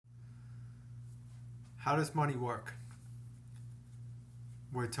How does money work?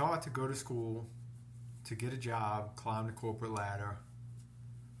 We're taught to go to school, to get a job, climb the corporate ladder,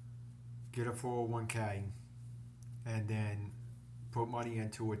 get a 401k, and then put money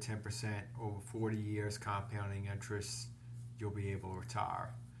into a 10% over 40 years compounding interest. You'll be able to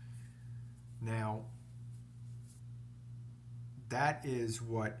retire. Now, that is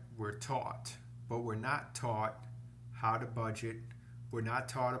what we're taught, but we're not taught how to budget. We're not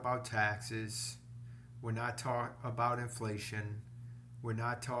taught about taxes. We're not taught about inflation. We're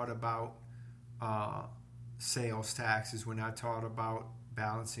not taught about sales taxes. We're not taught about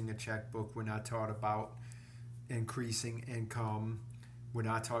balancing a checkbook. We're not taught about increasing income. We're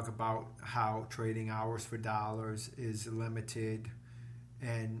not taught about how trading hours for dollars is limited,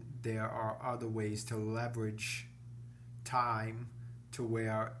 and there are other ways to leverage time to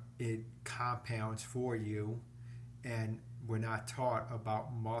where it compounds for you, and we're not taught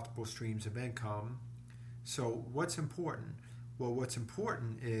about multiple streams of income. So what's important? Well, what's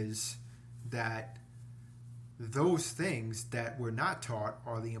important is that those things that we're not taught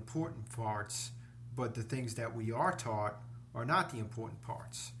are the important parts, but the things that we are taught are not the important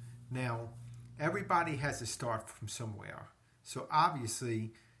parts. Now, everybody has to start from somewhere. So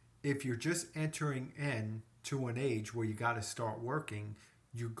obviously, if you're just entering in to an age where you got to start working,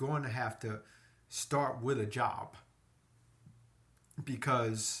 you're going to have to start with a job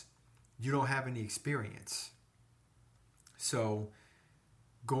because you don't have any experience. So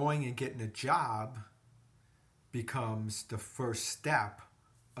going and getting a job becomes the first step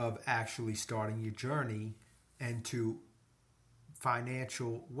of actually starting your journey into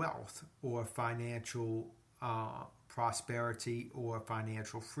financial wealth or financial prosperity or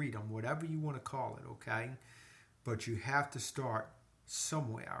financial freedom, whatever you want to call it, okay? But you have to start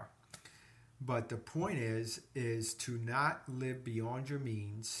somewhere. But the point is to not live beyond your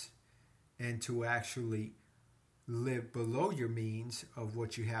means and to actually live below your means of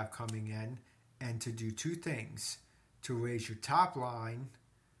what you have coming in, and to do two things: to raise your top line.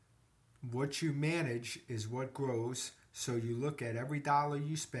 What you manage is what grows. So you look at every dollar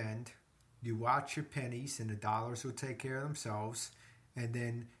you spend, you watch your pennies, and the dollars will take care of themselves, and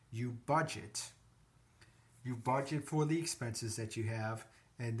then you budget. You budget for the expenses that you have,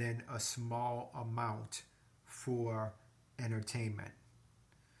 and then a small amount for entertainment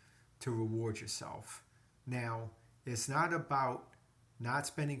to reward yourself. Now, it's not about not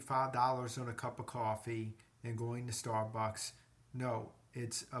spending $5 on a cup of coffee and going to Starbucks. No,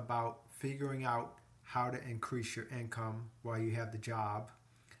 it's about figuring out how to increase your income while you have the job,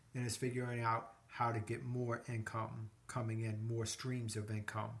 and it's figuring out how to get more income coming in, more streams of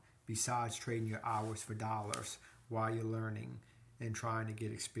income, besides trading your hours for dollars while you're learning and trying to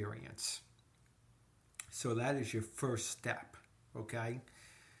get experience. So that is your first step, okay?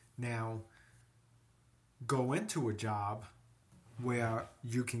 Now, go into a job where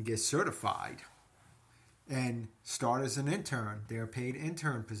you can get certified and start as an intern. They're paid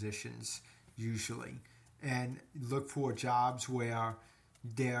intern positions usually. And look for jobs where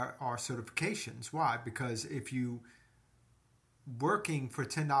there are certifications. Why? Because if you working for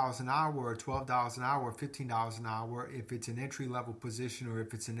 $10 an hour or $12 an hour or $15 an hour, if it's an entry-level position or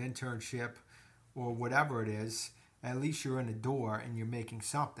if it's an internship or whatever it is, at least you're in the door and you're making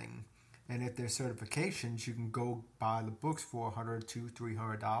something. And if there's certifications, you can go buy the books for $100, $200,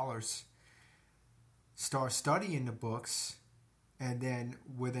 $300. Start studying the books, and then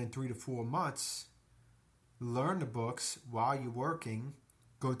within 3 to 4 months, learn the books while you're working,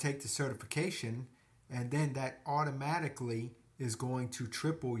 go take the certification, and then that automatically is going to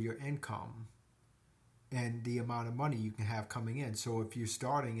triple your income and the amount of money you can have coming in. So if you're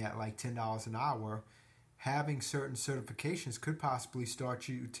starting at like $10 an hour, having certain certifications could possibly start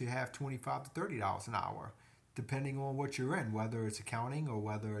you to have $25 to $30 an hour, depending on what you're in, whether it's accounting or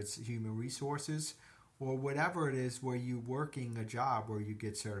whether it's human resources or whatever it is where you're working a job where you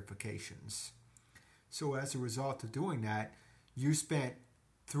get certifications. So as a result of doing that, you spent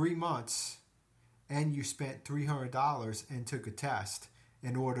 3 months and you spent $300 and took a test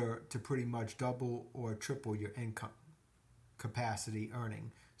in order to pretty much double or triple your income capacity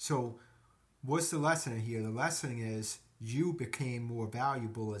earning. So what's the lesson here? The lesson is you became more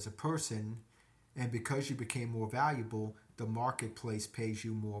valuable as a person, and because you became more valuable, the marketplace pays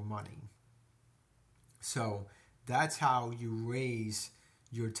you more money. So that's how you raise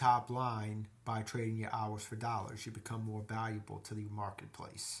your top line by trading your hours for dollars. You become more valuable to the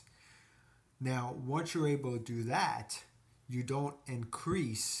marketplace. Now, once you're able to do that, you don't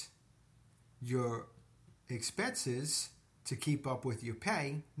increase your expenses to keep up with your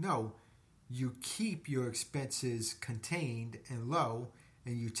pay. No, you keep your expenses contained and low,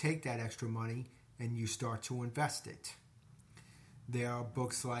 and you take that extra money and you start to invest it. There are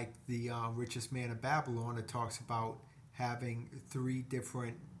books like The Richest Man of Babylon that talks about having 3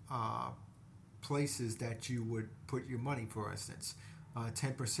 different places that you would put your money, for instance.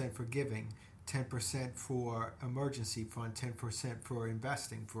 10% for giving, 10% for emergency fund, 10% for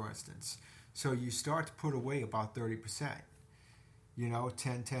investing, for instance. So you start to put away about 30%.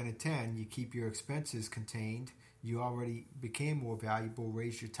 10, 10, and 10. You keep your expenses contained. You already became more valuable,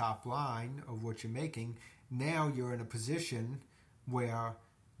 raised your top line of what you're making. Now you're in a position where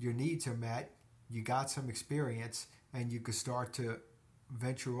your needs are met, you got some experience, and you could start to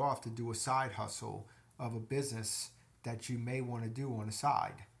venture off to do a side hustle of a business that you may want to do on the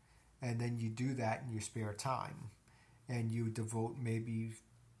side. And then you do that in your spare time. And you devote maybe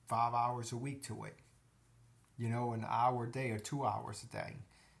 5 hours a week to it. An hour a day or 2 hours a day.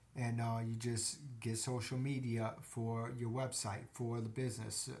 And you just get social media for your website, for the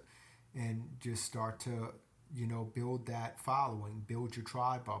business, and just start to, build that following, build your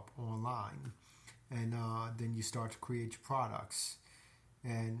tribe up online. And then you start to create your products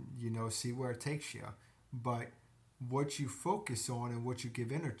and, see where it takes you. But what you focus on and what you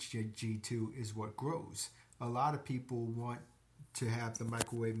give energy to is what grows. A lot of people want to have the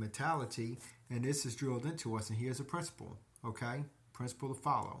microwave mentality, and this is drilled into us. And here's a principle, okay? Principle to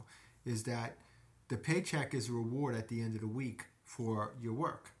follow is that the paycheck is a reward at the end of the week for your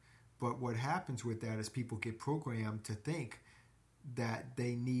work. But what happens with that is people get programmed to think that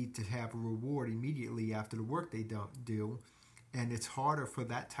they need to have a reward immediately after the work they don't do. And it's harder for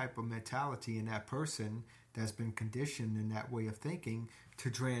that type of mentality in that person that's been conditioned in that way of thinking to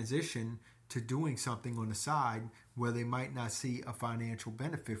transition to doing something on the side where they might not see a financial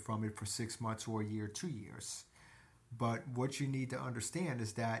benefit from it for 6 months or a year, 2 years. But what you need to understand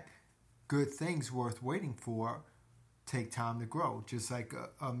is that good things worth waiting for take time to grow. Just like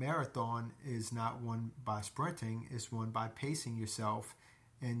a marathon is not won by sprinting, it's won by pacing yourself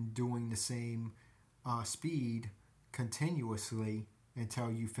and doing the same speed continuously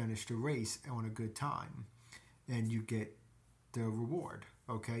until you finish the race on a good time. And you get the reward,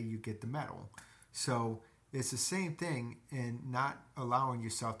 okay? You get the medal. So it's the same thing in not allowing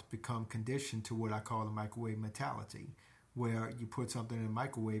yourself to become conditioned to what I call the microwave mentality, where you put something in the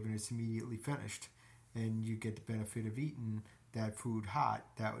microwave and it's immediately finished. And you get the benefit of eating that food hot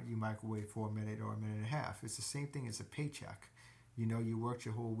that you microwave for a minute or a minute and a half. It's the same thing as a paycheck. You worked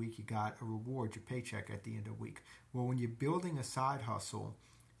your whole week, you got a reward, your paycheck at the end of the week. Well, when you're building a side hustle,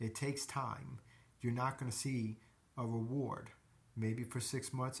 it takes time. You're not going to see a reward, maybe for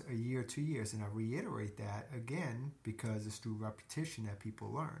 6 months, a year, 2 years. And I reiterate that again because it's through repetition that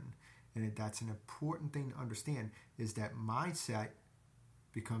people learn. And that's an important thing to understand, is that mindset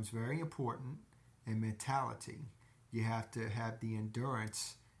becomes very important, and mentality. You have to have the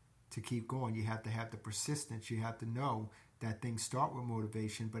endurance to keep going. You have to have the persistence. You have to know that things start with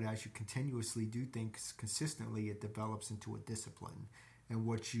motivation, but as you continuously do things consistently, it develops into a discipline. And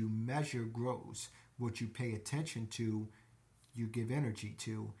what you measure grows. What you pay attention to, you give energy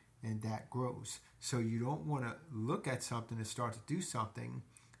to, and that grows. So you don't want to look at something and start to do something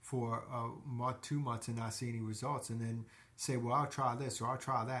for a month, 2 months and not see any results, and then say, well, I'll try this or I'll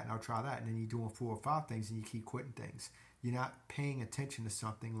try that and I'll try that, and then you're doing 4 or 5 things and you keep quitting things. You're not paying attention to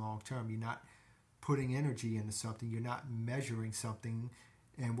something long term. You're not putting energy into something. You're not measuring something,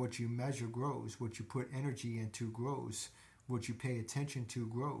 and what you measure grows. What you put energy into grows. What you pay attention to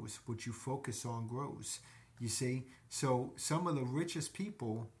grows. What you focus on grows. You see? So some of the richest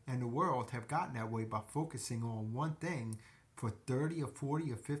people in the world have gotten that way by focusing on one thing for 30 or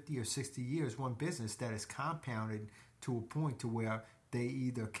 40 or 50 or 60 years, one business that is compounded to a point to where they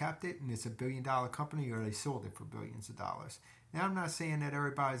either kept it and it's a $1 billion company, or they sold it for billions of dollars. Now, I'm not saying that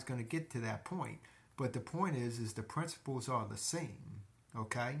everybody's going to get to that point, but the point is the principles are the same,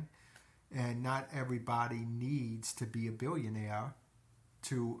 okay? And not everybody needs to be a billionaire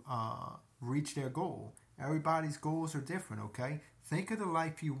to reach their goal. Everybody's goals are different, okay? Think of the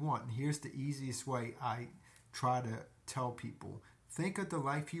life you want, and here's the easiest way I try to tell people. Think of the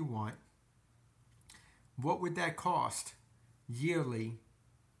life you want. What would that cost yearly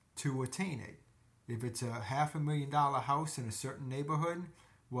to attain it? If it's a $500,000 house in a certain neighborhood,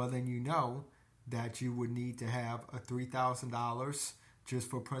 well, then you know that you would need to have a $3,000 just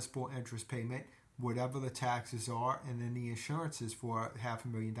for principal interest payment, whatever the taxes are, and then the insurances for a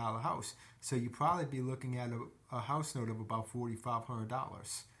 $500,000 house. So you'd probably be looking at a house note of about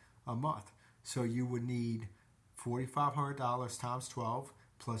 $4,500 a month. So you would need $4,500 times 12,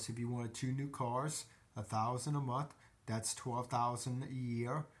 plus if you wanted 2 new cars, $1,000 a month. That's $12,000 a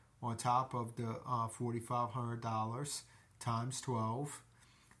year on top of the $4,500 times 12.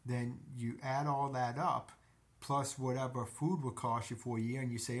 then you add all that up, plus whatever food would cost you for a year,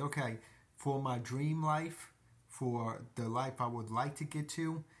 and you say, okay, for my dream life, for the life I would like to get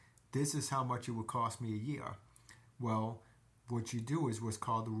to, this is how much it would cost me a year. Well, what you do is what's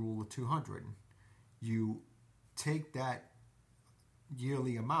called the rule of 200. You take that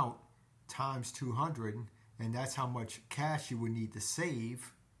yearly amount times 200, and that's how much cash you would need to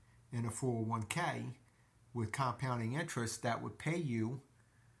save in a 401k with compounding interest that would pay you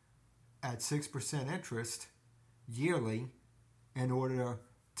at 6% interest yearly in order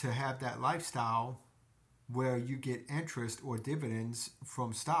to have that lifestyle where you get interest or dividends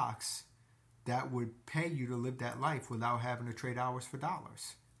from stocks that would pay you to live that life without having to trade hours for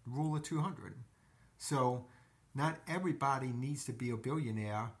dollars. The rule of 200. So not everybody needs to be a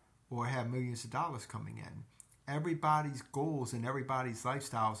billionaire or have millions of dollars coming in. Everybody's goals and everybody's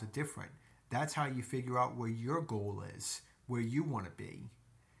lifestyles are different. That's how you figure out where your goal is, where you want to be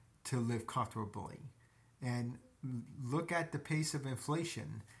to live comfortably. And look at the pace of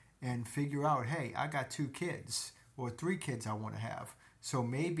inflation and figure out, hey, I got 2 kids or 3 kids I want to have. So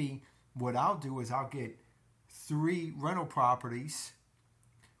maybe what I'll do is I'll get 3 rental properties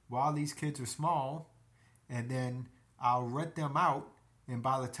while these kids are small, and then I'll rent them out. And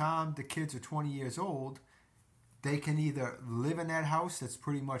by the time the kids are 20 years old, they can either live in that house that's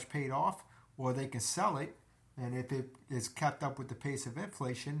pretty much paid off, or they can sell it. And if it is kept up with the pace of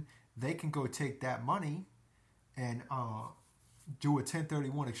inflation, they can go take that money and do a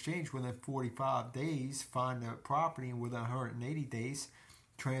 1031 exchange within 45 days, find a property, and within 180 days,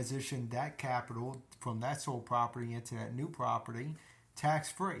 transition that capital from that sold property into that new property,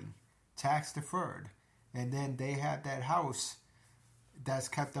 tax-free, tax-deferred. And then they have that house that's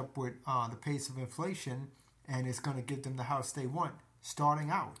kept up with the pace of inflation, and it's going to give them the house they want starting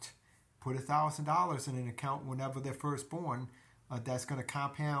out. Put $1,000 in an account whenever they're first born. That's going to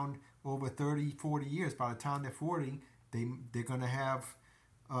compound over 30, 40 years. By the time they're 40, they're going to have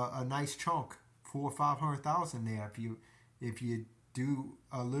a nice chunk, $400,000 or $500,000 there. If you do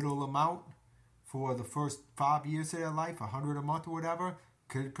a little amount for the first 5 years of their life, $100 a month or whatever,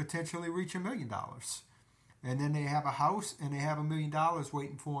 could potentially reach $1 million. And then they have a house and they have $1 million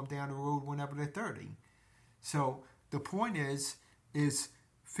waiting for them down the road whenever they're 30. So the point is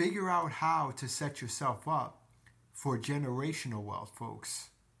figure out how to set yourself up for generational wealth, folks.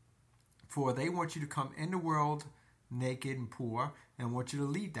 For they want you to come in the world naked and poor and want you to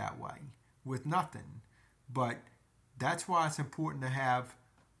leave that way with nothing. But that's why it's important to have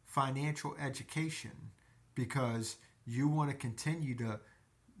financial education, because you want to continue to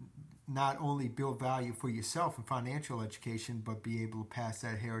not only build value for yourself in financial education, but be able to pass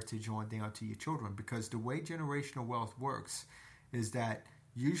that heritage on down to your children. Because the way generational wealth works is that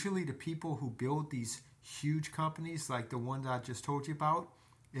usually the people who build these huge companies, like the ones I just told you about,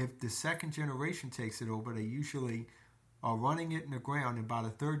 if the second generation takes it over, they usually are running it in the ground, and by the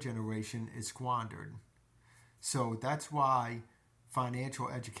third generation, it's squandered. So that's why financial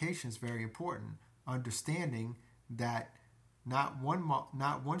education is very important. Understanding that not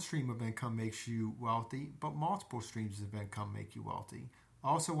one stream of income makes you wealthy, but multiple streams of income make you wealthy.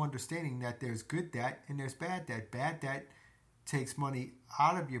 Also understanding that there's good debt and there's bad debt. Bad debt takes money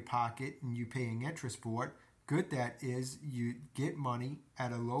out of your pocket and you paying interest for it. Good debt is you get money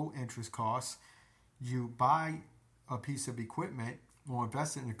at a low interest cost. You buy a piece of equipment or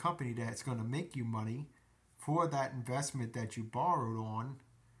invest in a company that's going to make you money for that investment that you borrowed on.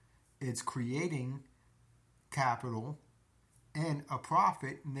 It's creating capital and a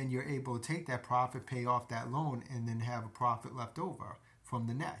profit, and then you're able to take that profit, pay off that loan, and then have a profit left over from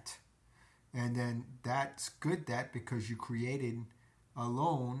the net. And then that's good debt because you created a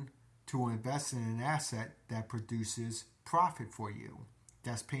loan to invest in an asset that produces profit for you.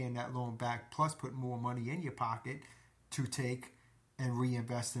 That's paying that loan back plus put more money in your pocket to take and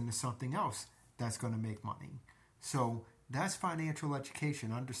reinvest into something else that's going to make money. So that's financial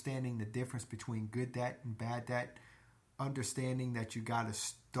education, understanding the difference between good debt and bad debt, understanding that you got to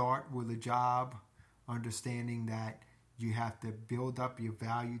start with a job, understanding that you have to build up your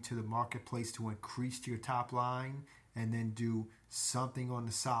value to the marketplace to increase your top line, and then do something on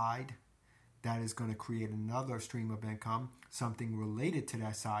the side that is going to create another stream of income, something related to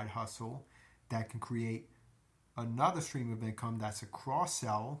that side hustle that can create another stream of income that's a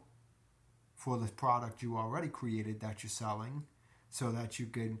cross-sell for the product you already created that you're selling, so that you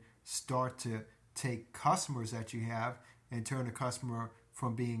can start to take customers that you have and turn a customer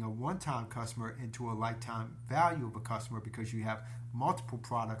from being a one-time customer into a lifetime value of a customer, because you have multiple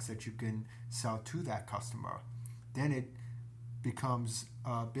products that you can sell to that customer. Then it becomes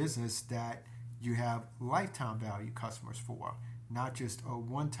a business that you have lifetime value customers for. not just a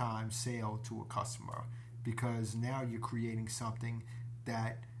one-time sale to a customer, because now you're creating something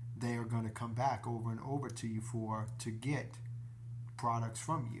that they are going to come back over and over to you for to get products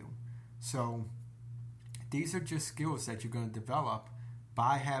from you. So these are just skills that you're going to develop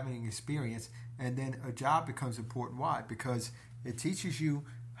by having experience, and then a job becomes important. Why? Because it teaches you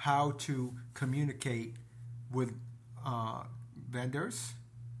how to communicate with vendors.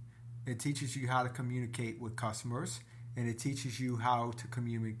 It teaches you how to communicate with customers, and it teaches you how to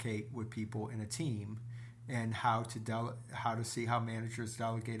communicate with people in a team, and how to see how managers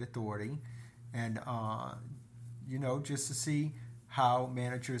delegate authority, and just to see how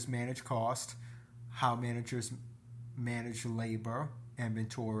managers manage cost, how managers manage labor,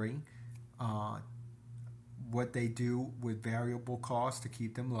 inventory, what they do with variable costs to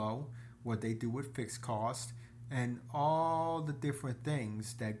keep them low, what they do with fixed cost, and all the different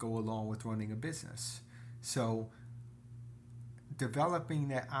things that go along with running a business. So developing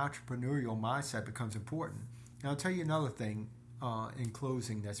that entrepreneurial mindset becomes important. And I'll tell you another thing in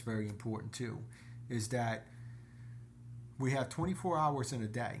closing that's very important too, is that we have 24 hours in a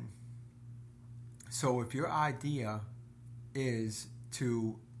day. So if your idea is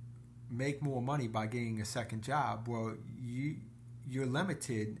to make more money by getting a second job, well, you're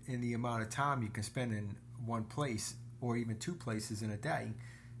limited in the amount of time you can spend in one place or even two places in a day,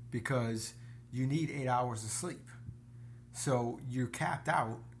 because you need 8 hours of sleep. So you're capped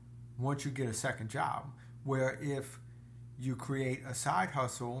out once you get a second job. Where if you create a side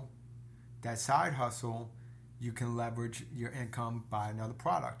hustle, that side hustle, you can leverage your income by another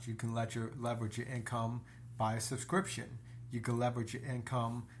product. You can leverage your income by a subscription. You can leverage your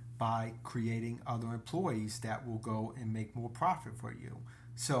income by creating other employees that will go and make more profit for you.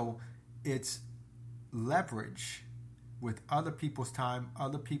 So it's leverage with other people's time,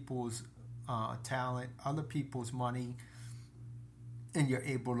 other people's talent, other people's money, and you're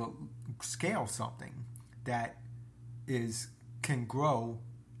able to scale something that can grow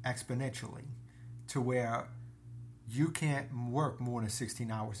exponentially to where you can't work more than 16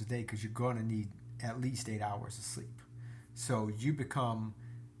 hours a day, because you're going to need at least 8 hours of sleep. So you become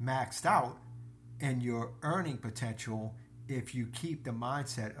maxed out in your earning potential if you keep the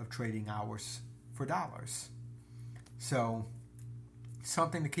mindset of trading hours for dollars. So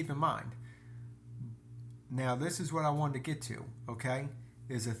something to keep in mind. Now, this is what I wanted to get to, okay?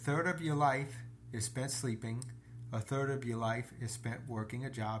 Is a third of your life is spent sleeping, a third of your life is spent working a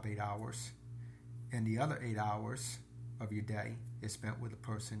job 8 hours, and the other 8 hours of your day is spent with the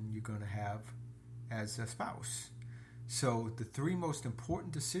person you're going to have as a spouse. So the three most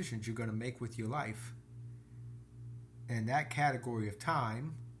important decisions you're going to make with your life in that category of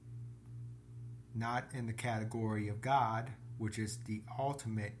time, not in the category of God, which is the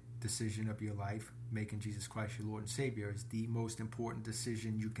ultimate decision of your life, making Jesus Christ your Lord and Savior, is the most important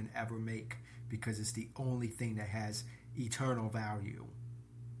decision you can ever make, because it's the only thing that has eternal value.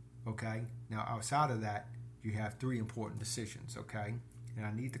 Okay? Now, outside of that, you have three important decisions, okay? And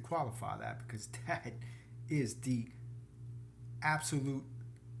I need to qualify that, because that is the absolute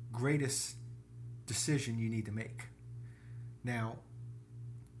greatest decision you need to make. Now,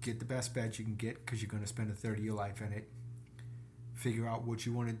 get the best bed you can get, because you're going to spend a third of your life in it. Figure out what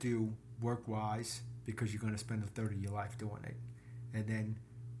you want to do work-wise, because you're going to spend a third of your life doing it. And then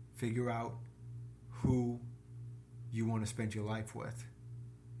figure out who you want to spend your life with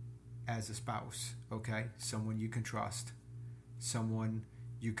as a spouse, okay? Someone you can trust, someone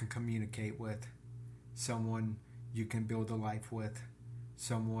you can communicate with, someone you can build a life with,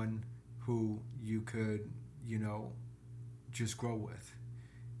 someone who you could, just grow with.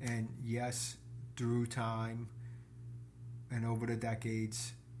 And yes, through time and over the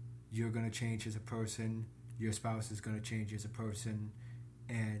decades, you're going to change as a person. Your spouse is going to change as a person.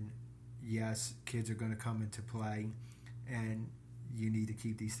 And yes, kids are going to come into play. And you need to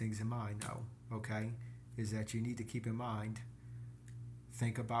keep these things in mind, though, okay? Is that you need to keep in mind,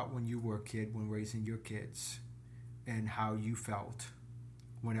 think about when you were a kid, when raising your kids, and how you felt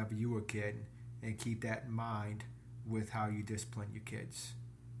whenever you were a kid, and keep that in mind with how you discipline your kids,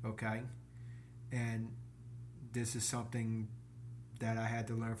 okay? And this is something that I had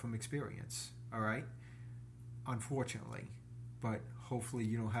to learn from experience, all right? Unfortunately. But hopefully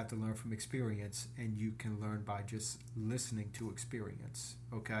you don't have to learn from experience, and you can learn by just listening to experience,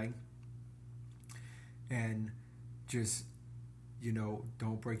 okay? And just,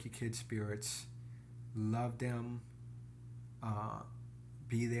 don't break your kids' spirits. Love them.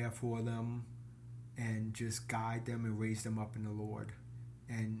 Be there for them. And just guide them and raise them up in the Lord.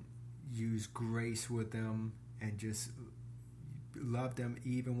 And use grace with them, and just love them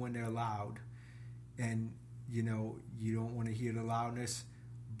even when they're loud. And you know, you don't want to hear the loudness,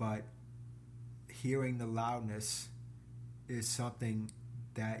 but hearing the loudness is something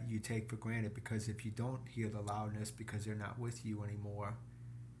that you take for granted, because if you don't hear the loudness because they're not with you anymore,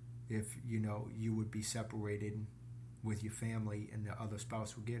 if you know you would be separated with your family and the other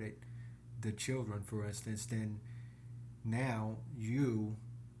spouse will get it, the children for instance, then now you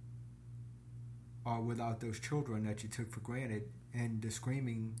are without those children that you took for granted, and the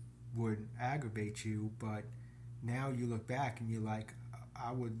screaming would aggravate you, but now you look back and you're like,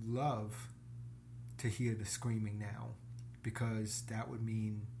 I would love to hear the screaming now, because that would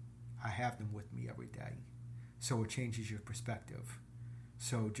mean I have them with me every day. So it changes your perspective.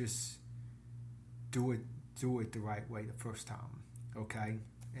 So just do it the right way the first time, okay?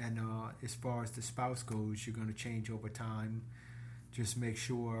 And as far as the spouse goes, you're going to change over time. Just make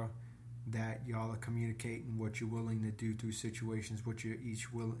sure that y'all are communicating what you're willing to do through situations, what you're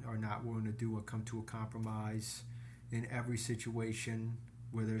each will or not willing to do, or come to a compromise. In every situation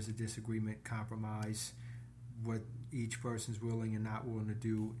where there's a disagreement, compromise what each person's willing and not willing to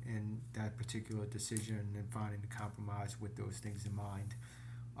do in that particular decision, and finding the compromise with those things in mind.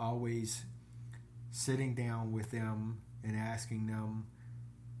 Always sitting down with them and asking them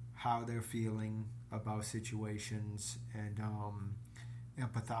how they're feeling about situations, and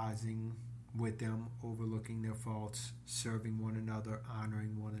empathizing with them, overlooking their faults, serving one another,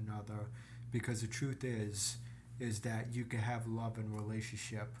 honoring one another. Because the truth is that you can have love in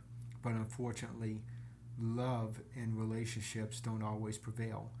relationship, but unfortunately, love and relationships don't always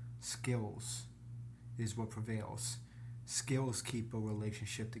prevail. Skills is what prevails. Skills keep a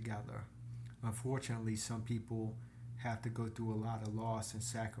relationship together. Unfortunately, some people have to go through a lot of loss and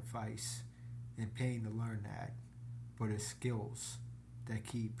sacrifice and pain to learn that. But it's skills that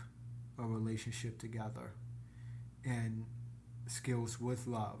keep a relationship together. And skills with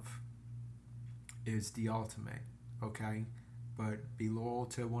love is the ultimate, okay? But be loyal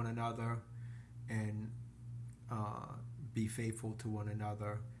to one another, and be faithful to one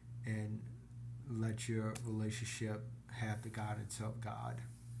another, and let your relationship have the guidance of God,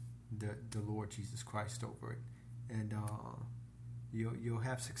 the Lord Jesus Christ over it, and you'll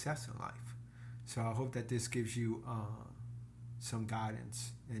have success in life. So I hope that this gives you some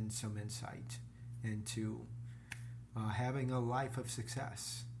guidance and some insight into having a life of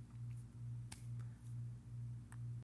success.